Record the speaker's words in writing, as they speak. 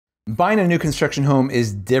Buying a new construction home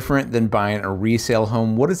is different than buying a resale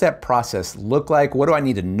home. What does that process look like? What do I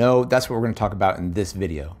need to know? That's what we're going to talk about in this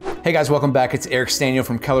video. Hey guys, welcome back. It's Sztanyo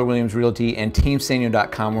from Keller Williams Realty and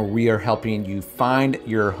TeamStanyo.com, where we are helping you find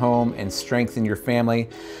your home and strengthen your family.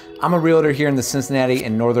 I'm a realtor here in the Cincinnati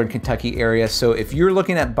and Northern Kentucky area. So if you're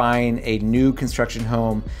looking at buying a new construction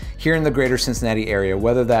home here in the greater Cincinnati area,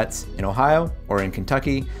 whether that's in Ohio or in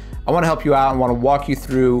Kentucky, I want to help you out and want to walk you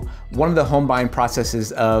through one of the home buying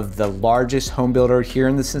processes of the largest home builder here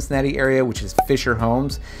in the Cincinnati area, which is Fischer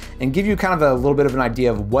Homes, and give you kind of a little bit of an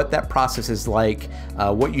idea of what that process is like,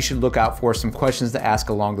 what you should look out for, some questions to ask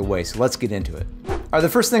along the way. So let's get into it. All right, the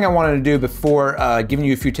first thing I wanted to do before giving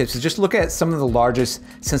you a few tips is just look at some of the largest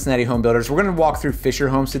Cincinnati home builders. We're going to walk through Fischer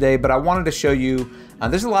Homes today, but I wanted to show you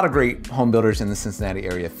there's a lot of great home builders in the Cincinnati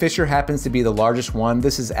area. Fischer happens to be the largest one.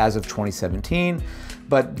 This is as of 2017.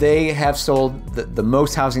 But they have sold the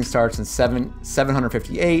most housing starts in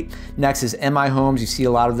 758. Next is MI Homes. You see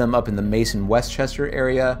a lot of them up in the Mason Westchester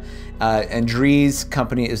area. And Drees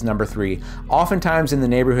Company is number 3. Oftentimes in the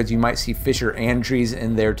neighborhoods, you might see Fischer and Drees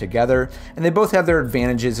in there together. And they both have their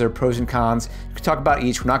advantages, their pros and cons. You can talk about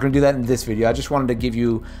each. We're not going to do that in this video. I just wanted to give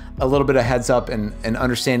you a little bit of heads up and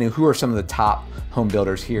understanding who are some of the top home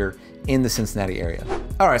builders here in the Cincinnati area.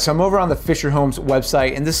 All right, so I'm over on the Fischer Homes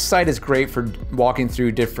website, and this site is great for walking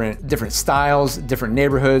through different styles, different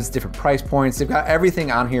neighborhoods, different price points. They've got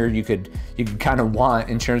everything on here you could kind of want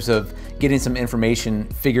in terms of getting some information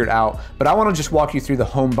figured out. But I want to just walk you through the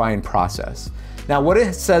home buying process. Now, what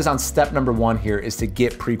it says on step number 1 here is to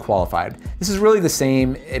get pre-qualified. This is really the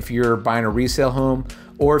same if you're buying a resale home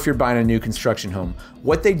or if you're buying a new construction home.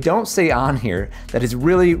 What they don't say on here that is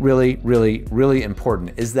really, really, really, really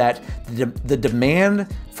important is that the demand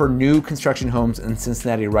for new construction homes in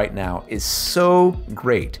Cincinnati right now is so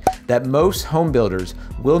great that most home builders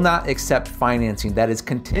will not accept financing that is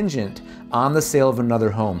contingent on the sale of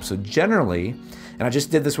another home. So generally, and I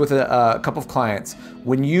just did this with a couple of clients,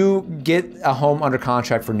 when you get a home under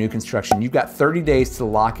contract for new construction, you've got 30 days to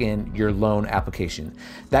lock in your loan application.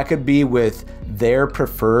 That could be with their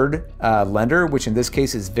preferred lender, which in this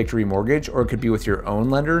case is Victory Mortgage, or it could be with your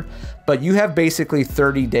own lender. But you have basically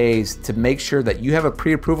 30 days to make sure that you have a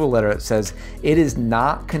pre-approval letter that says it is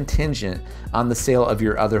not contingent on the sale of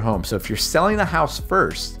your other home. So if you're selling the house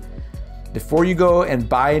first, before you go and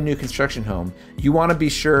buy a new construction home, you want to be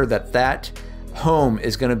sure that that home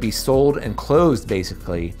is going to be sold and closed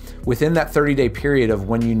basically within that 30-day period of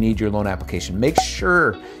when you need your loan application. Make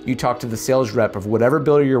sure you talk to the sales rep of whatever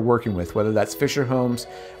builder you're working with, whether that's Fischer Homes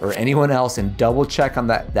or anyone else, and double check on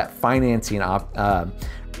that financing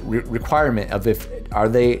requirement of are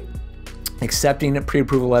they accepting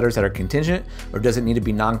pre-approval letters that are contingent, or does it need to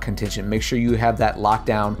be non-contingent? Make sure you have that locked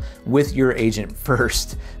down with your agent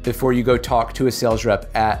first before you go talk to a sales rep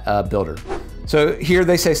at a builder. So here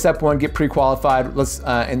they say step 1, get pre-qualified.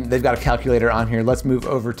 And they've got a calculator on here. Let's move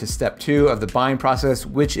over to step 2 of the buying process,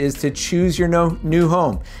 which is to choose your new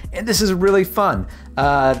home. And this is really fun.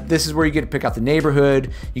 This is where you get to pick out the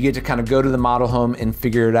neighborhood. You get to kind of go to the model home and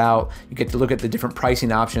figure it out. You get to look at the different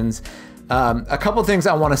pricing options. A couple things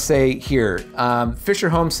I want to say here. Fischer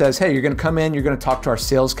Homes says, hey, you're going to come in, you're going to talk to our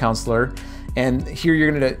sales counselor, and here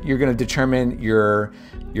you're going to determine your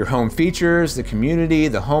home features, the community,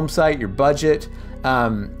 the home site, your budget.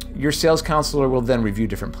 Your sales counselor will then review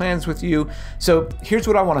different plans with you. So here's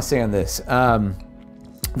what I want to say on this.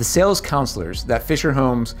 The sales counselors that Fischer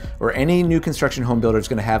Homes or any new construction home builder is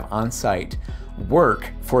going to have on site work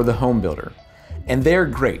for the home builder. And they're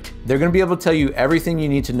great. They're going to be able to tell you everything you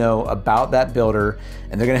need to know about that builder,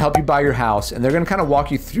 and they're going to help you buy your house, and they're going to kind of walk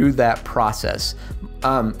you through that process.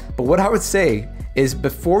 But what I would say is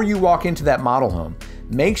before you walk into that model home,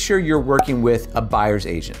 make sure you're working with a buyer's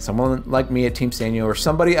agent, someone like me at Team Sztanyo or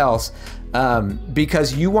somebody else,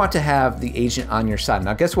 because you want to have the agent on your side.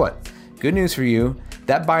 Now, guess what? Good news for you,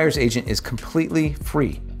 that buyer's agent is completely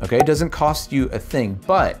free. Okay, it doesn't cost you a thing,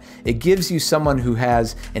 but it gives you someone who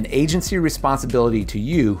has an agency responsibility to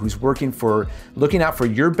you, who's looking out for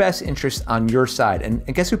your best interest on your side. And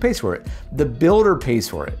guess who pays for it? The builder pays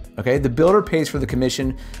for it. Okay, the builder pays for the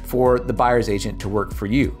commission for the buyer's agent to work for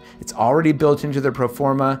you. It's already built into their pro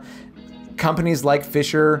forma. Companies like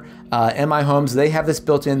Fischer, MI Homes, they have this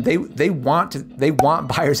built in. They want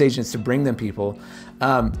buyer's agents to bring them people,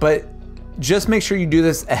 but just make sure you do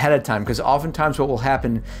this ahead of time, because oftentimes what will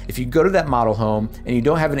happen if you go to that model home and you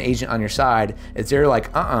don't have an agent on your side is they're like,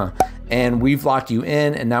 and we've locked you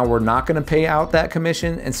in and now we're not going to pay out that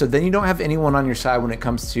commission. And so then you don't have anyone on your side when it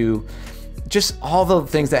comes to just all the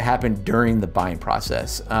things that happen during the buying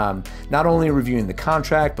process. Not only reviewing the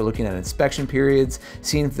contract, but looking at inspection periods,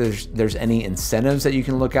 seeing if there's any incentives that you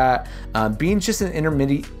can look at, being just an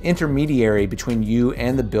intermediary between you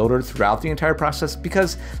and the builder throughout the entire process,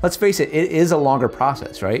 because let's face it, it is a longer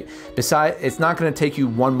process, right? Besides, it's not gonna take you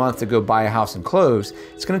 1 month to go buy a house and close.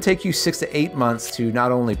 It's gonna take you 6 to 8 months to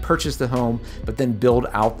not only purchase the home, but then build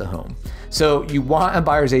out the home. So you want a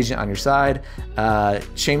buyer's agent on your side.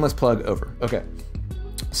 Shameless plug over. Okay.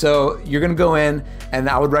 So you're gonna go in, and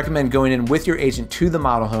I would recommend going in with your agent to the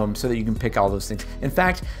model home so that you can pick all those things. In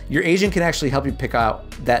fact, your agent can actually help you pick out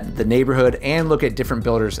the neighborhood and look at different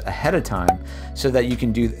builders ahead of time so that you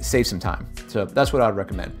can save some time. So that's what I would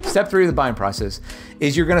recommend. Step 3 of the buying process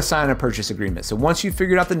is you're gonna sign a purchase agreement. So once you've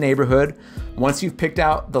figured out the neighborhood, once you've picked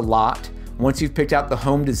out the lot, once you've picked out the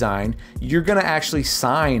home design, you're gonna actually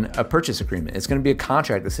sign a purchase agreement. It's gonna be a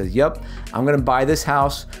contract that says, yep, I'm gonna buy this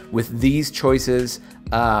house with these choices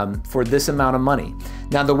for this amount of money.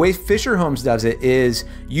 Now, the way Fischer Homes does it is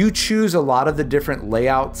you choose a lot of the different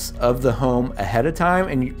layouts of the home ahead of time.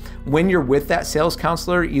 And when you're with that sales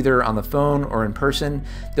counselor, either on the phone or in person,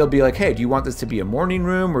 they'll be like, hey, do you want this to be a morning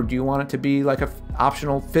room, or do you want it to be like an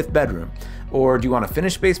optional 5th bedroom? Or do you want a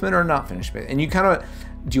finished basement or not finished basement? And you kind of,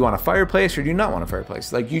 do you want a fireplace or do you not want a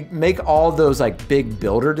fireplace? Like, you make all those like big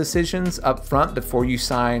builder decisions up front before you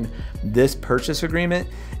sign this purchase agreement.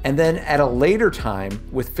 And then at a later time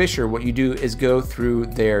with Fischer, what you do is go through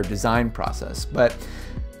their design process. But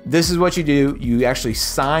this is what you do. You actually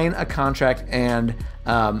sign a contract, and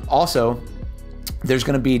also there's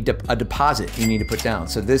gonna be a deposit you need to put down.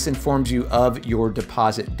 So this informs you of your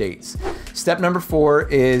deposit dates. Step number 4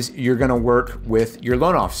 is you're gonna work with your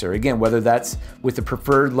loan officer. Again, whether that's with the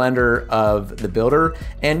preferred lender of the builder,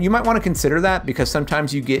 and you might wanna consider that because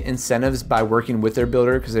sometimes you get incentives by working with their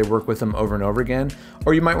builder because they work with them over and over again,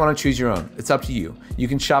 or you might wanna choose your own. It's up to you. You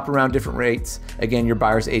can shop around different rates. Again, your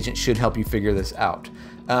buyer's agent should help you figure this out.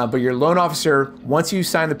 But your loan officer, once you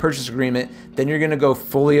sign the purchase agreement, then you're gonna go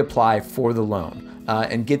fully apply for the loan.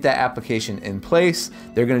 And get that application in place.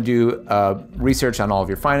 They're gonna do research on all of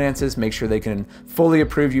your finances, make sure they can fully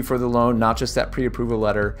approve you for the loan, not just that pre-approval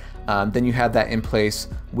letter. Then you have that in place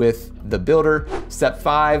with the builder. Step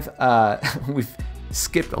 5, we've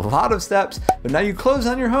skipped a lot of steps, but now you close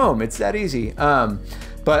on your home. It's that easy.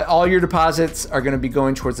 But all your deposits are gonna be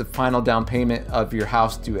going towards the final down payment of your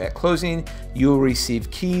house due at closing. You will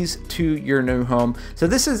receive keys to your new home. So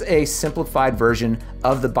this is a simplified version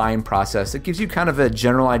of the buying process. It gives you kind of a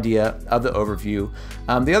general idea of the overview.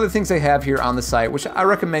 The other things they have here on the site, which I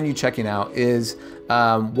recommend you checking out, is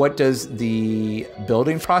what does the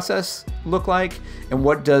building process look like, and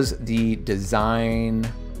what does the design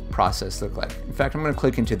process look like. In fact, I'm gonna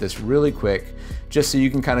click into this really quick just so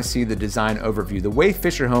you can kind of see the design overview. The way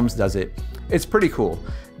Fischer Homes does it, it's pretty cool.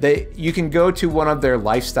 You can go to one of their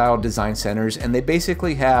lifestyle design centers, and they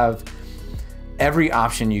basically have every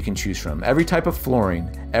option you can choose from. Every type of flooring,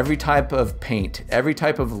 every type of paint, every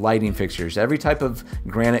type of lighting fixtures, every type of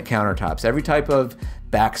granite countertops, every type of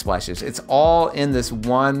backsplashes. It's all in this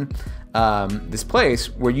one this place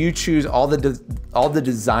where you choose all the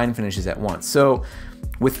design finishes at once. So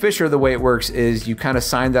with Fischer, the way it works is you kind of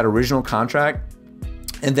sign that original contract,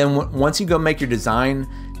 and then once you go make your design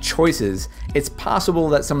choices, it's possible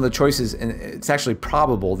that some of the choices, and it's actually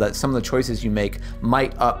probable that some of the choices you make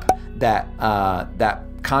might up that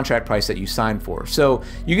contract price that you signed for. So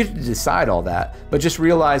you get to decide all that, but just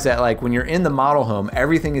realize that like when you're in the model home,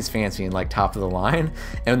 everything is fancy and like top of the line,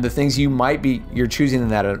 and the things you're choosing in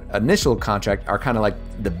that initial contract are kind of like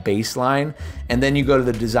the baseline. And then you go to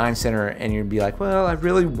the design center and you'd be like, well, I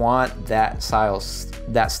really want that style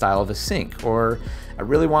of a sink, or I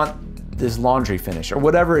really want this laundry finish, or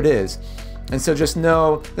whatever it is. And so just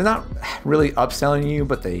know they're not really upselling you,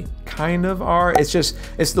 but they kind of are.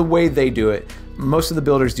 It's the way they do it. Most of the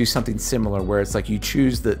builders do something similar where it's like you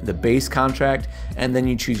choose the base contract, and then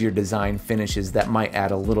you choose your design finishes that might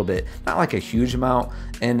add a little bit, not like a huge amount,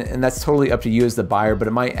 and that's totally up to you as the buyer, but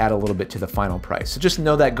it might add a little bit to the final price. So just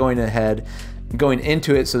know that going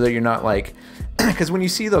into it, so that you're not like, because when you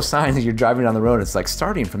see those signs as you're driving down the road, it's like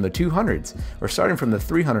starting from the 200s or starting from the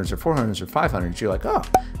 300s or 400s or 500s. You're like, oh,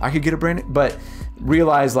 I could get a brand new, but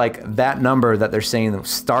realize like that number that they're saying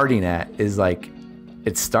starting at is like,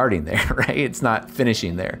 it's starting there, right? It's not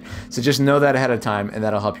finishing there. So just know that ahead of time, and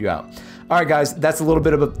that'll help you out. All right, guys, that's a little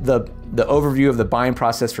bit of the overview of the buying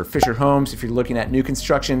process for Fischer Homes. If you're looking at new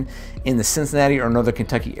construction in the Cincinnati or Northern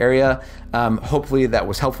Kentucky area, hopefully that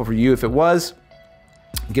was helpful for you. If it was,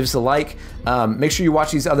 Give us a like. Make sure you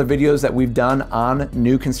watch these other videos that we've done on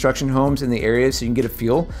new construction homes in the area so you can get a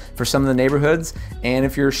feel for some of the neighborhoods. And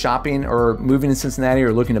if you're shopping or moving in Cincinnati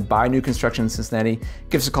or looking to buy new construction in Cincinnati,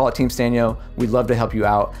 give us a call at Team Sztanyo. We'd love to help you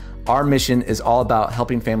out. Our mission is all about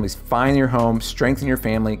helping families find your home, strengthen your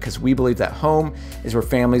family, because we believe that home is where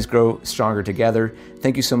families grow stronger together.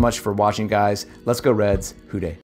 Thank you so much for watching, guys. Let's go Reds. Hoo day.